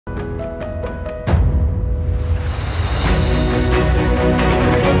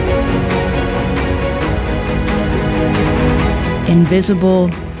invisible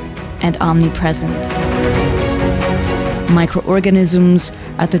and omnipresent. Microorganisms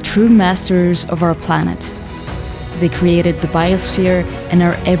are the true masters of our planet. They created the biosphere and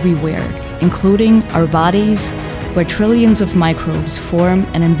are everywhere, including our bodies, where trillions of microbes form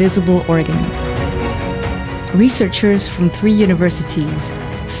an invisible organ. Researchers from 3 universities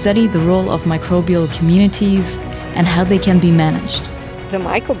study the role of microbial communities and how they can be managed. The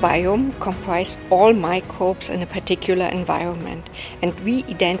microbiome comprises all microbes in a particular environment, and we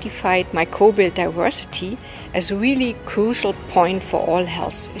identified microbial diversity as a really crucial point for all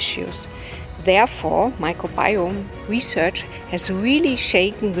health issues. Therefore, microbiome research has really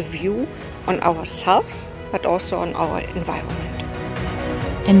shaken the view on ourselves, but also on our environment.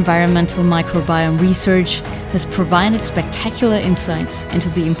 Environmental microbiome research has provided spectacular insights into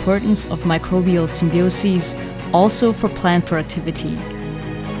the importance of microbial symbioses also for plant productivity.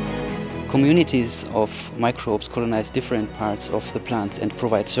 Communities of microbes colonize different parts of the plants and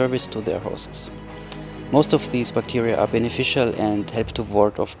provide service to their hosts. Most of these bacteria are beneficial and help to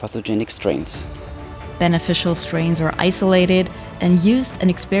ward off pathogenic strains. Beneficial strains are isolated and used in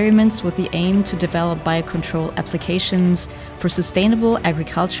experiments with the aim to develop biocontrol applications for sustainable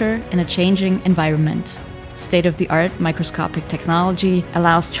agriculture in a changing environment. State-of-the-art microscopic technology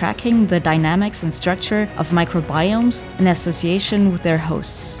allows tracking the dynamics and structure of microbiomes in association with their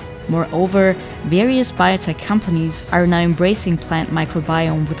hosts. Moreover, various biotech companies are now embracing plant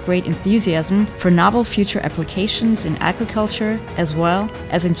microbiome with great enthusiasm for novel future applications in agriculture as well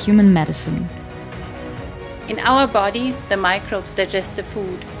as in human medicine. In our body, the microbes digest the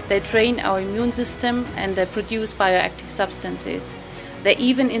food, they train our immune system and they produce bioactive substances. They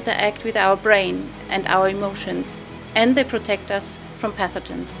even interact with our brain and our emotions, and they protect us from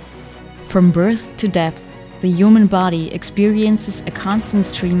pathogens. From birth to death, the human body experiences a constant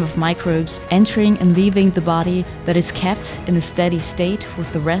stream of microbes entering and leaving the body that is kept in a steady state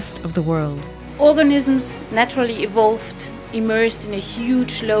with the rest of the world. Organisms naturally evolved, immersed in a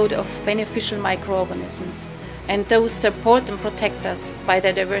huge load of beneficial microorganisms, and those support and protect us by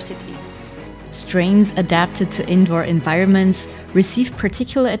their diversity. Strains adapted to indoor environments receive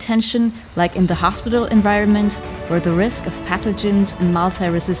particular attention, like in the hospital environment, where the risk of pathogens and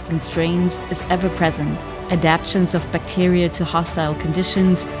multi-resistant strains is ever present. Adaptations of bacteria to hostile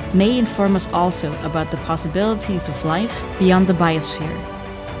conditions may inform us also about the possibilities of life beyond the biosphere.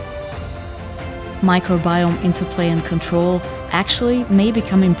 Microbiome interplay and control actually may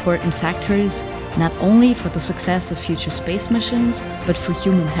become important factors not only for the success of future space missions, but for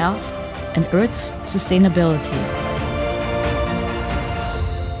human health and Earth's sustainability.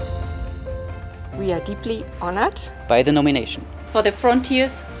 We are deeply honored by the nomination for the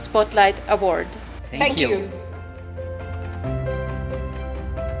Frontiers Spotlight Award. Thank you.